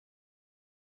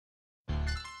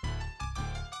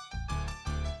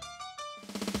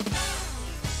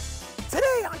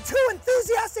2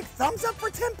 enthusiastic thumbs up for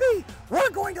Tempe, we're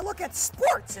going to look at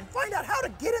sports and find out how to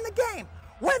get in the game,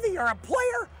 whether you're a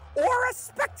player or a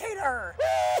spectator.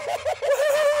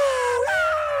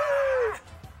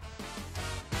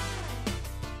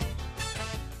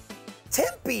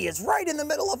 Tempe is right in the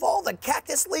middle of all the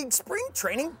Cactus League spring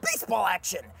training baseball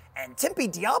action, and Tempe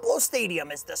Diablo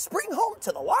Stadium is the spring home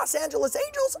to the Los Angeles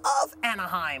Angels of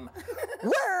Anaheim.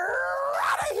 We're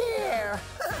out of here!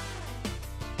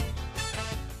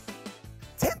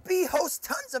 Tempe hosts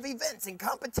tons of events and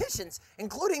competitions,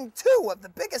 including 2 of the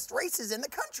biggest races in the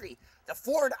country, the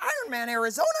Ford Ironman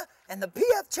Arizona and the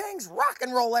PF Chang's Rock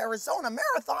and Roll Arizona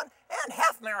Marathon and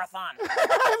Half Marathon.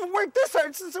 I haven't worked this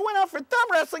hard since I went out for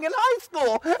thumb wrestling in high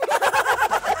school.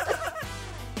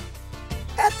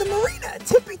 At the marina at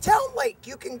Tempe Town Lake,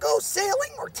 you can go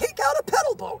sailing or take out a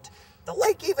pedal boat. The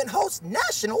lake even hosts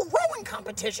national rowing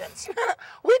competitions.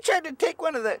 We tried to take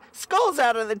one of the skulls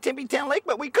out of the Tempe Town Lake,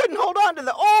 but we couldn't hold on to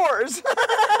the oars.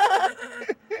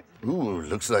 Ooh,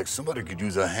 looks like somebody could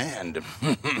use a hand.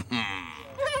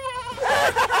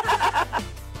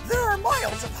 There are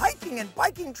miles of hiking and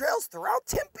biking trails throughout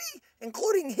Tempe,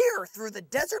 including here through the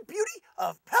desert beauty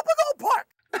of Papago Park.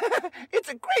 It's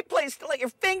a great place to let your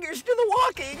fingers do the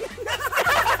walking.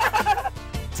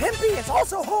 Tempe is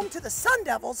also home to the Sun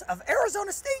Devils of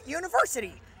Arizona State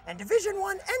University and Division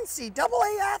I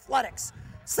NCAA athletics.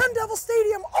 Sun Devil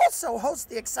Stadium also hosts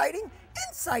the exciting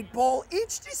Insight Bowl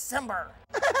each December.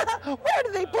 Where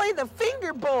do they play the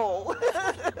finger bowl?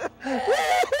 Let's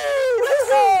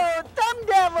go, Thumb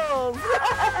Devils!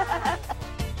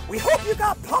 We hope you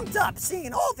got pumped up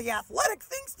seeing all the athletic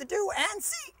things to do and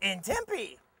see in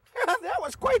Tempe. That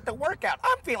was quite the workout.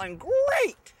 I'm feeling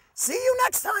great. See you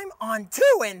next time on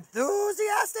 2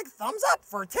 enthusiastic thumbs up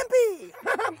for Tempe.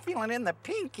 I'm feeling in the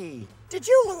pinky. Did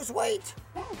you lose weight?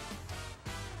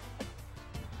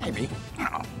 Maybe. I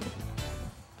don't know.